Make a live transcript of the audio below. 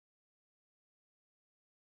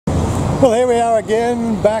Well, here we are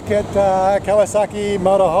again, back at Kawasaki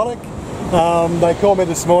Motoraholic. They called me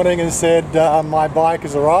this morning and said my bike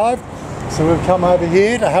has arrived, so we've come over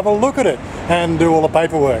here to have a look at it and do all the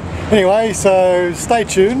paperwork. Anyway, so stay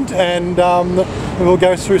tuned and we'll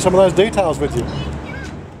go through some of those details with you.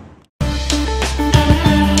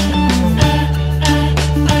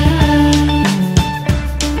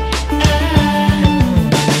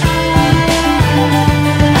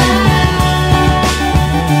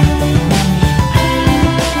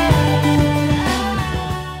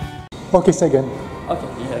 Okay, say again. Okay,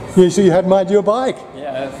 yes. So you had made your bike?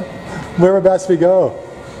 Yeah. Whereabouts we go?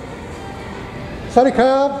 Sorry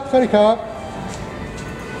car. Want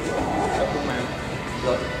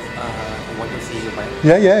to see your bike?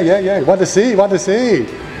 Yeah. Want to see.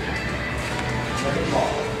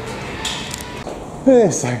 Yeah,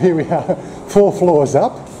 so here we are, 4 floors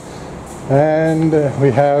up, and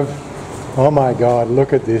we have, oh my God,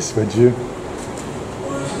 look at this, would you?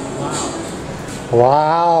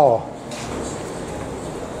 Wow.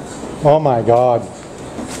 Oh my God.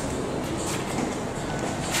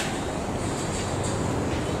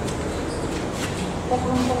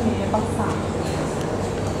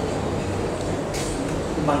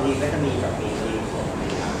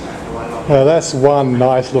 Now that's one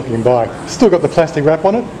nice looking bike. Still got the plastic wrap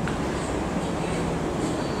on it.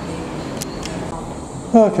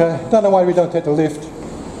 Okay, don't know why we don't take the lift.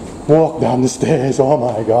 Walk down the stairs, oh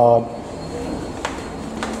my God.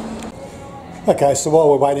 Okay, so while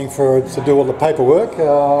we're waiting to do all the paperwork,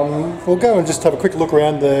 we'll go and just have a quick look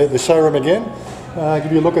around the showroom again.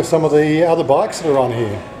 Give you a look at some of the other bikes that are on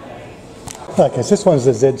here. Okay, so this one's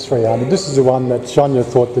the Z300. This is the one that Chanya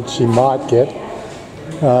thought that she might get,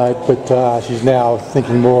 but she's now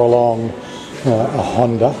thinking more along a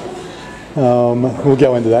Honda. We'll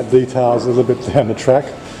go into that details a little bit down the track.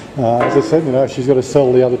 As I said, she's got to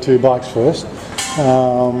sell the other 2 bikes first.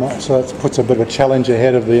 So that puts a bit of a challenge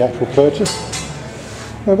ahead of the actual purchase.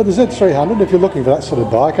 But the Z300, if you're looking for that sort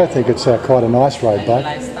of bike, I think it's quite a nice road bike.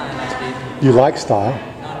 I like style like this. You like style?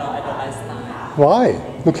 No, I don't like style. Why?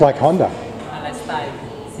 Looks like Honda. I like style.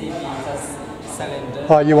 CV, just cylinder.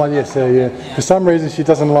 Oh, you want, yes, yeah. For some reason she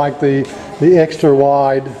doesn't like the extra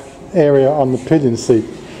wide area on the pillion seat.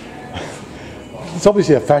 It's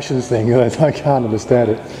obviously a fashion thing, I can't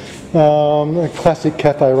understand it. A classic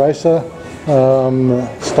cafe racer.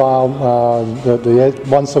 Style, the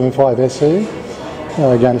 175 SE,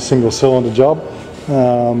 again a single cylinder job.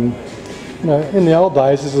 In the old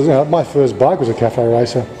days, this is, my first bike was a cafe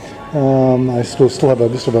racer. I still have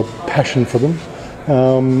a passion for them,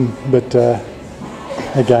 but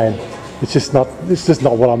again, it's just not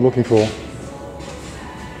what I'm looking for.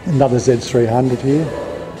 Another Z300 here.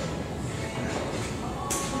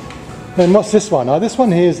 And what's this one? Oh, this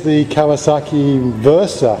one here is the Kawasaki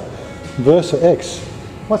Versa X.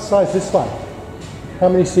 What size is this one? How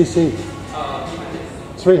many cc?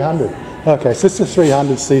 300. Okay, so it's a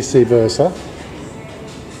 300cc Versa.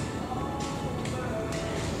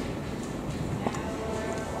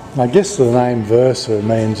 I guess the name Versa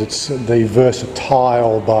means it's the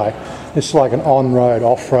versatile bike. It's like an on-road,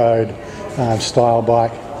 off-road style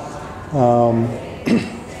bike.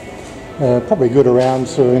 Probably good around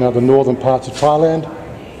the northern parts of Thailand.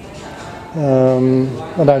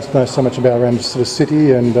 I don't know so much about around the sort of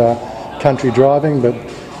city and country driving, but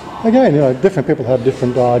again, different people have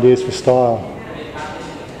different ideas for style.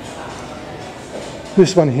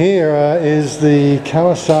 This one here is the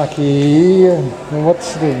Kawasaki,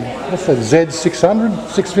 what's that, Z600,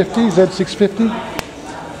 650, Z650?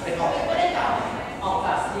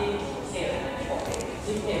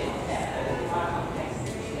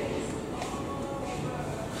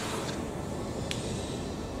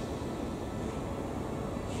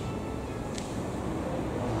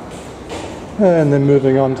 And then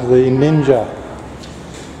moving on to the Ninja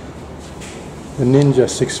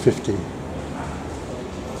 650.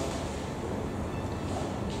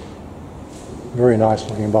 Very nice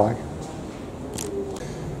looking bike.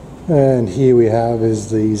 And here we have is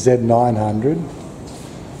the Z900.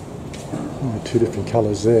 2 different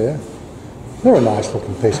colours there. They're a nice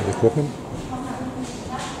looking piece of equipment.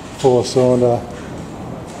 4-cylinder.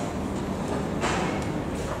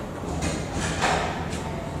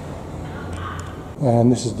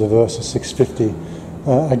 And this is the Versa 650.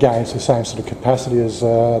 Again, it's the same sort of capacity as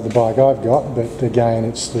the bike I've got, but again,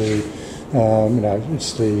 it's the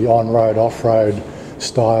it's the on-road, off-road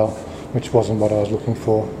style, which wasn't what I was looking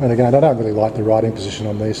for. And again, I don't really like the riding position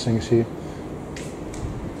on these things here.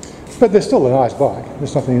 But they're still a nice bike.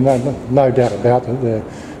 There's nothing, no doubt about it. They're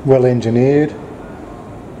well engineered.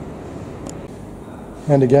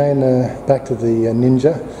 And again, back to the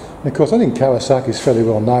Ninja. And of course, I think Kawasaki is fairly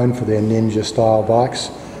well known for their Ninja style bikes.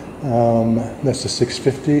 That's the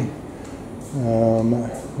 650.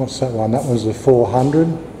 What's that one? That was the 400.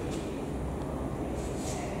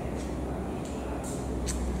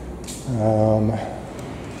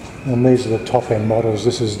 And these are the top end models.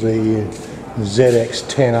 This is the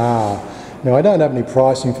ZX10R. Now I don't have any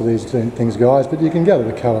pricing for these things, guys, but you can go to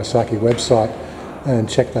the Kawasaki website and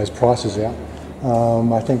check those prices out.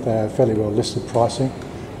 I think they have fairly well listed pricing.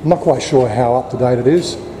 I'm not quite sure how up to date it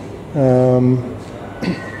is,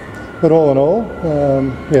 but all in all,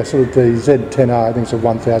 yeah, so the Z10R, I think it's a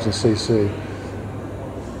 1000cc.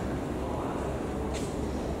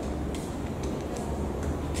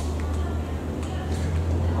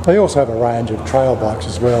 They also have a range of trail bikes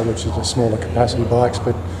as well, which is the smaller capacity bikes,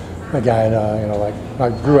 but again, you know, like I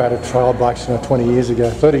grew out of trail bikes 20 years ago,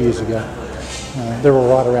 30 years ago. They're all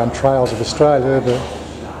right around trails of Australia, but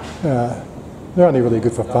they're only really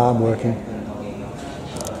good for farm working.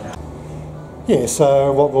 Yeah,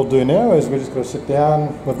 so what we'll do now is we're just going to sit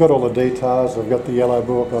down. We've got all the details. I've got the yellow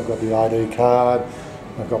book, I've got the ID card,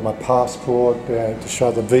 I've got my passport to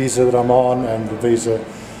show the visa that I'm on, and the visa,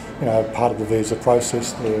 you know, part of the visa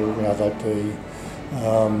process, you know, that the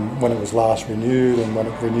when it was last renewed and when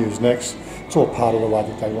it renews next. It's all part of the way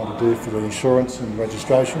that they want to do for the insurance and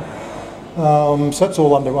registration. So that's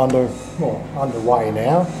all underway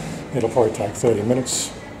now. It'll probably take 30 minutes.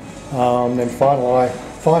 Then finally,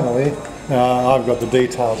 I've got the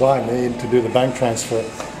details I need to do the bank transfer.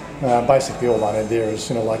 Basically all I need there is,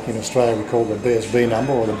 you know, like in Australia we call the BSB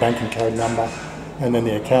number or the banking code number, and then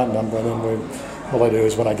the account number, and then all I do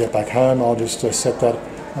is when I get back home I'll just set that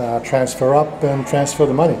transfer up and transfer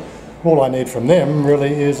the money. All I need from them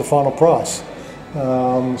really is the final price.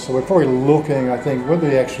 So we're probably looking, I think, with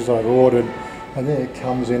the extras I've ordered, I think it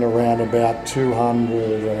comes in around about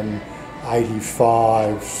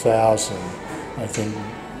 285,000, I think,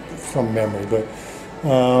 from memory. But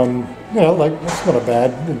you know, like, it's not a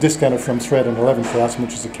bad, discounted from 311,000,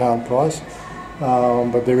 which is the current price.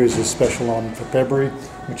 But there is a special on for February,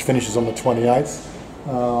 which finishes on the 28th.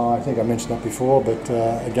 I think I mentioned that before, but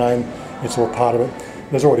again, it's all part of it.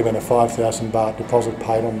 There's already been a 5,000 baht deposit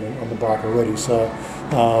paid on the bike already, so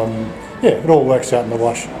yeah, it all works out in the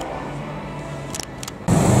wash.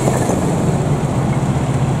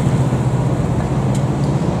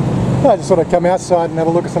 I just sort of come outside and have a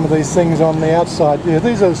look at some of these things on the outside. Yeah,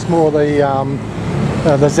 these are more the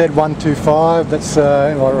Z125. That's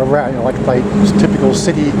around, you know, like the typical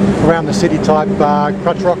city, around the city type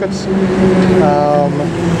crutch rockets.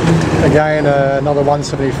 Again, another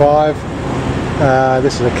 175.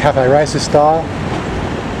 This is a cafe racer style.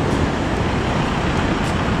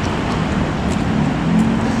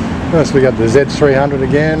 First we got the Z300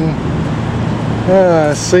 again.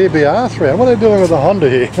 CBR 300. What are they doing with the Honda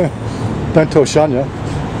here? Don't tell Chanya.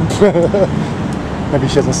 Maybe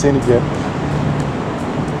she hasn't seen it yet.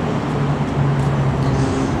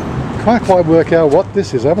 Can't quite work out what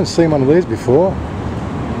this is. I haven't seen one of these before.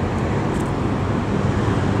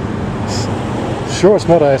 Sure, it's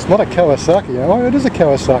not a Kawasaki. Oh, it is a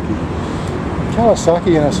Kawasaki.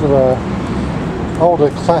 Kawasaki in a sort of older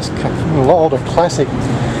classic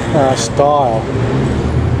style.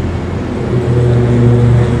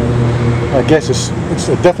 I guess it's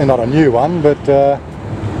definitely not a new one, but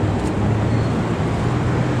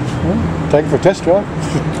take it for a test drive.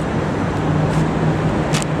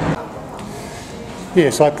 Yeah,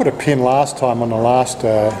 so I put a pin last time on the last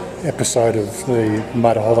episode of the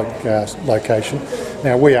Motoraholic location.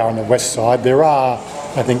 Now we are on the west side. There are,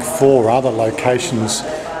 I think, 4 other locations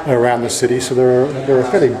around the city, so they're a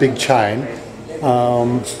fairly big chain.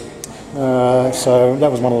 So that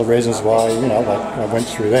was one of the reasons why, you know, like I went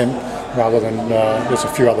through them rather than there's a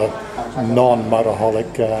few other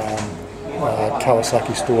non-Motoraholic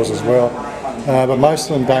Kawasaki stores as well, but most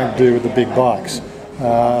of them don't do with the big bikes.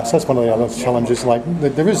 So that's one of the other challenges. Like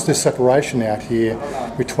there is this separation out here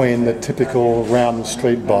between the typical round the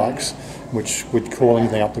street bikes, which would call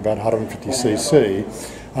anything up to about 150cc,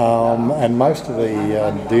 and most of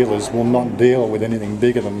the dealers will not deal with anything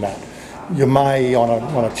bigger than that. You may,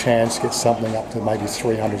 on a chance, get something up to maybe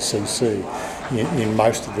 300cc in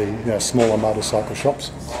most of the smaller motorcycle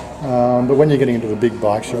shops. But when you're getting into the big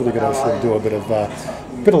bikes, you've really got to sort of do a bit of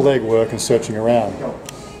legwork and searching around.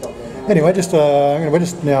 Anyway, we're just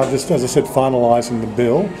now, as I said, finalising the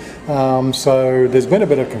bill. So there's been a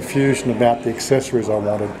bit of confusion about the accessories I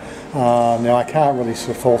wanted. Now I can't really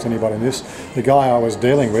sort of fault anybody in this. The guy I was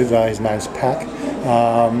dealing with, his name's Pac.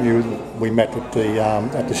 We met at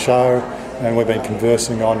the show, and we've been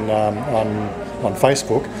conversing on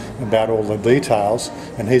Facebook. about all the details,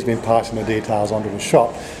 and he's been passing the details onto the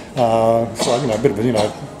shop. So a bit of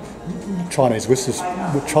a Chinese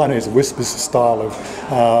whispers style of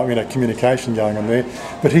communication going on there.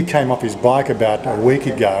 But he came off his bike about a week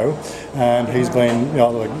ago, and he's been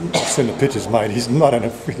I've seen the pictures, mate. He's not in a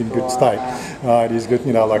freaking good state. He's got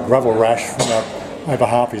like gravel rash over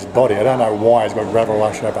half his body. I don't know why he's got gravel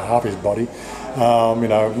rash over half his body.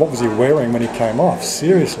 What was he wearing when he came off?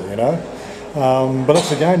 Seriously, But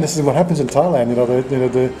that's again, this is what happens in Thailand.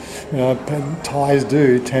 Thais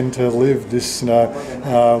do tend to live this,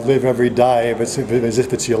 live every day as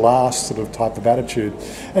if it's your last sort of type of attitude.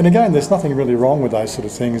 And again, there's nothing really wrong with those sort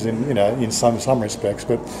of things in some respects.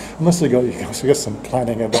 But unless you've got some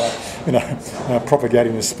planning about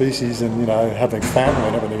propagating the species and having family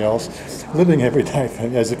and everything else, living every day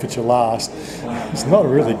as if it's your last is not a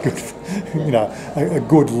really good, a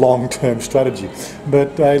good long-term strategy.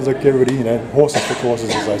 But look, everybody, horses for courses,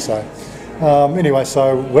 as they say. Anyway,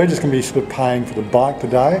 so we're just going to be sort of paying for the bike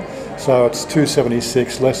today. So it's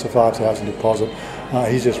 $276 less the $5,000 deposit.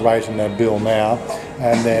 He's just raising that bill now,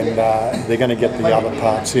 and then they're going to get the other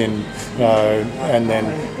parts in. And then,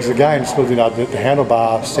 because again, sort of, the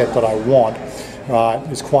handlebar set that I want, right,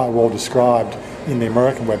 is quite well described in the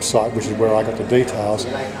American website, which is where I got the details.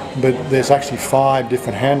 But there's actually 5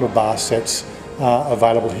 different handlebar sets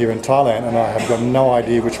available here in Thailand, and I have got no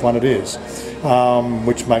idea which one it is,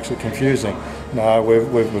 which makes it confusing.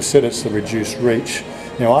 We've said it's the reduced reach.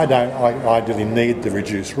 I don't ideally need the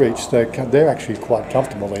reduced reach. They're actually quite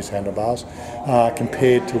comfortable, these handlebars,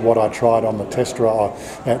 compared to what I tried on the test drive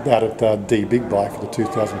out at D Big Bike for the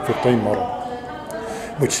 2015 model,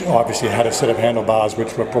 which obviously had a set of handlebars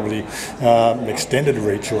which were probably extended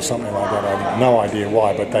reach or something like that. I have no idea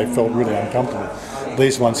why, but they felt really uncomfortable.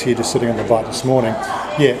 These ones here, just sitting on the bike this morning,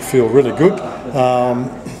 feel really good.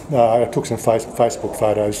 I took some Facebook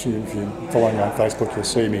photos. If you're following me on Facebook, you'll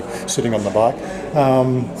see me sitting on the bike.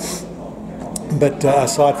 But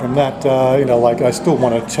aside from that, I still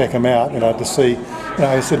want to check them out, to see.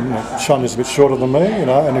 I said Chanya's a bit shorter than me,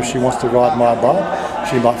 and if she wants to ride my bike,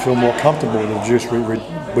 she might feel more comfortable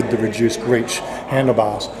with the reduced reach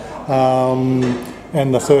handlebars.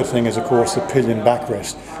 And the third thing is, of course, the pillion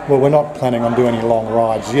backrest. Well, we're not planning on doing any long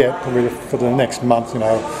rides yet. Probably for the next month, I'm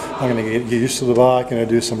going to get used to the bike,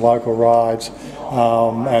 do some local rides,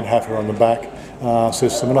 and have her on the back. So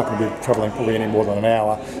we're not going to be travelling probably any more than an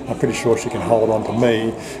hour. I'm pretty sure she can hold on to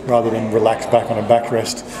me rather than relax back on a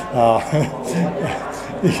backrest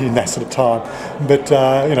in that sort of time. But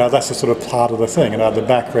that's the sort of part of the thing. The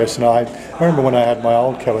backrest. And I remember when I had my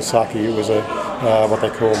old Kawasaki, it was what they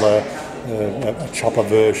call a chopper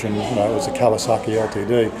version. It was a Kawasaki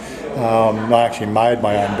LTD. I actually made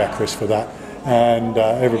my own backrest for that, and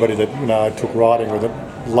everybody that took riding with it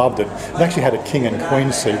loved it. It actually had a king and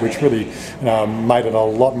queen seat, which really made it a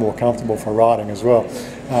lot more comfortable for riding as well.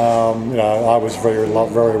 I was very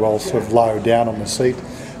well sort of low down on the seat,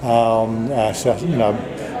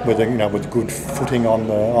 with good footing on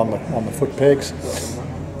the foot pegs,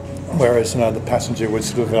 whereas the passenger would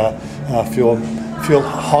sort of feel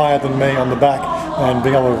higher than me on the back, and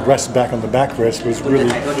being able to rest back on the backrest was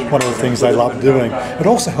really one of the things they loved doing. It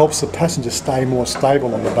also helps the passenger stay more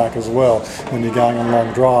stable on the back as well when you're going on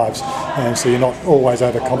long drives, and so you're not always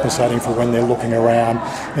overcompensating for when they're looking around,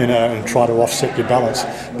 and try to offset your balance.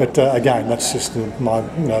 But again, that's just the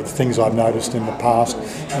things I've noticed in the past,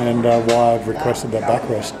 and why I've requested that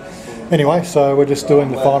backrest. Anyway, so we're just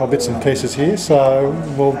doing the final bits and pieces here, so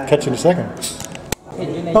we'll catch you in a second.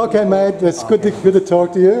 Okay, mate, it's good to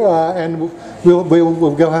talk to you, and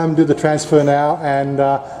we'll go home and do the transfer now, and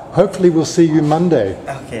hopefully we'll see you Monday.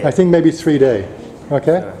 Okay. I think maybe 3 days.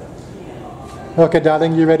 Okay? Sure. Okay,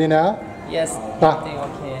 darling, you ready now? Yes. Okay.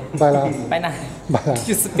 Bye now. Bye now. Bye.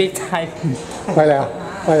 You speak Thai. Bye now.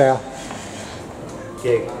 Bye now.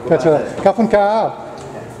 Catch you later. Kapun ka.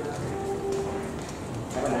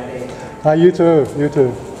 You too. You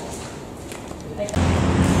too.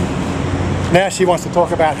 Now she wants to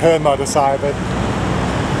talk about her motorcycle.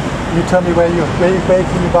 You tell me where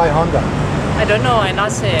can you buy Honda? I don't know, I'm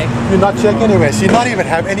not check. You're not checking anywhere. So you not even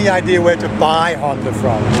have any idea where to buy Honda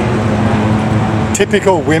from.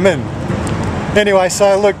 Typical women. Anyway,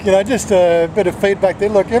 so look, just a bit of feedback there.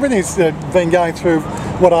 Look, everything's been going through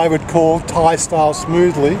what I would call Thai style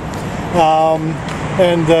smoothly.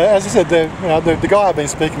 And as I said, the guy I've been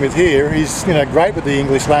speaking with here, he's great with the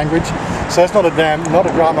English language, so it's not a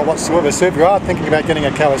drama whatsoever. So if you are thinking about getting a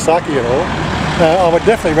Kawasaki at all, I would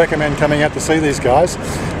definitely recommend coming out to see these guys.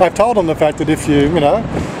 I've told them the fact that if you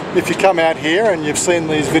come out here and you've seen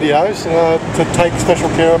these videos, to take special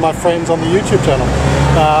care of my friends on the YouTube channel.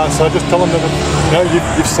 So just tell them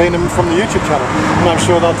that you've seen them from the YouTube channel, and I'm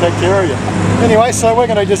sure they'll take care of you. Anyway, so we're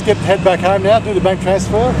going to just head back home now, do the bank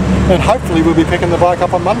transfer, and hopefully we'll be picking the bike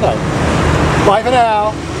up on Monday. Bye for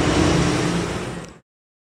now.